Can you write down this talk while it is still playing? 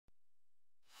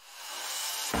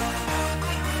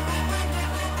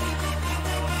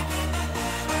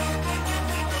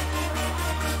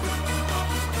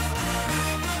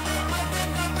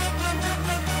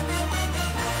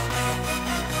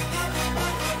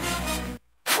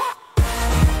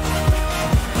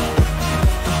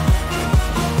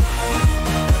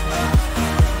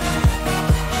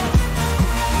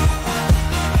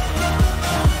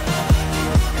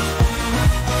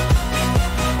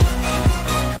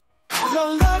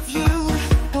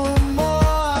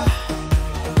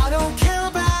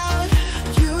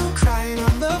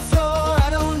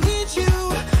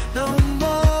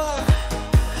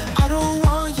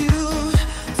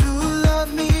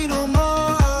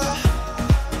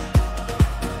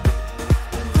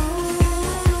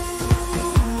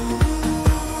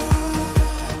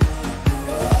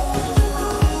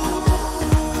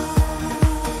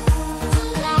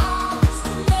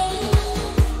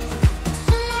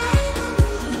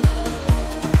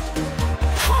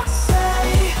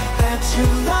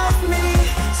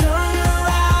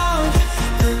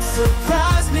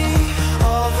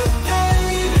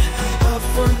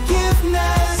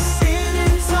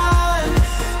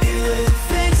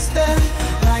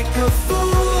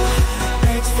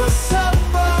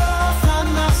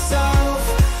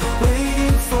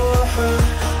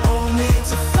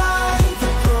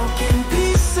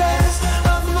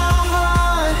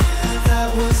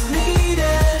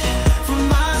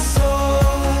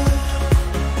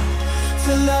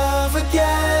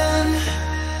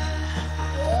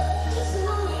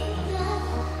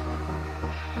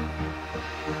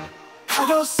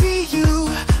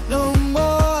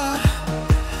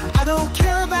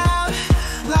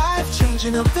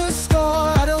changing of the score.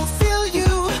 I don't feel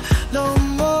you no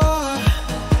more.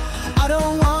 I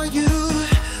don't want you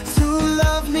to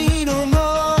love me no more.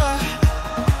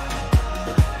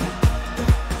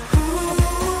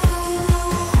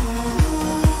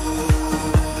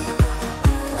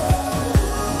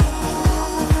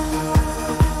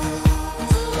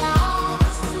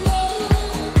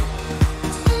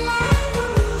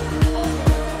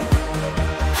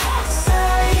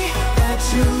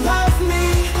 You love me,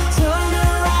 turn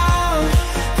around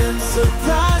and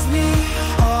surprise me.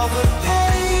 All the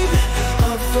pain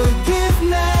of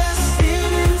forgiveness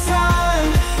in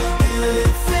time, and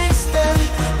it thinks that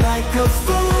like a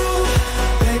fool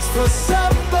begs for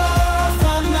supper.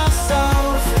 Find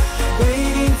myself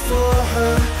waiting for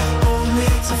her,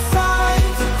 only to find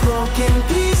the broken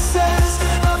pieces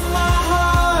of my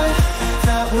heart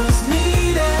that was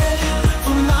needed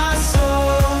for my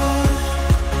soul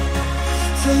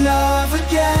to love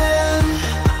again.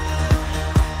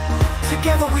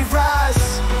 Together we rise,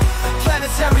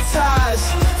 planetary ties,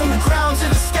 from the ground to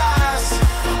the skies.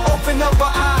 Open up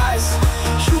our eyes,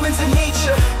 humans and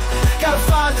nature, gotta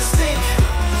find the sync.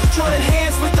 Joining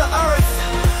hands with the earth,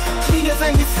 cleaner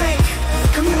than you think.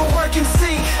 Communal work in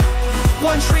sync,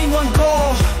 one dream, one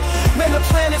goal. Man, the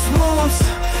planet's moons,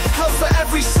 health for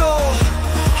every soul.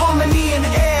 Harmony in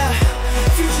air,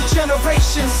 future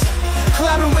generations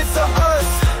collabing with the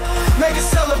earth, mega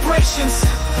celebrations.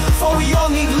 For we all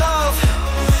need love,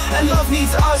 and love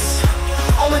needs us.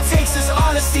 All it takes is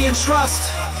honesty and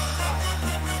trust.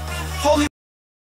 Holy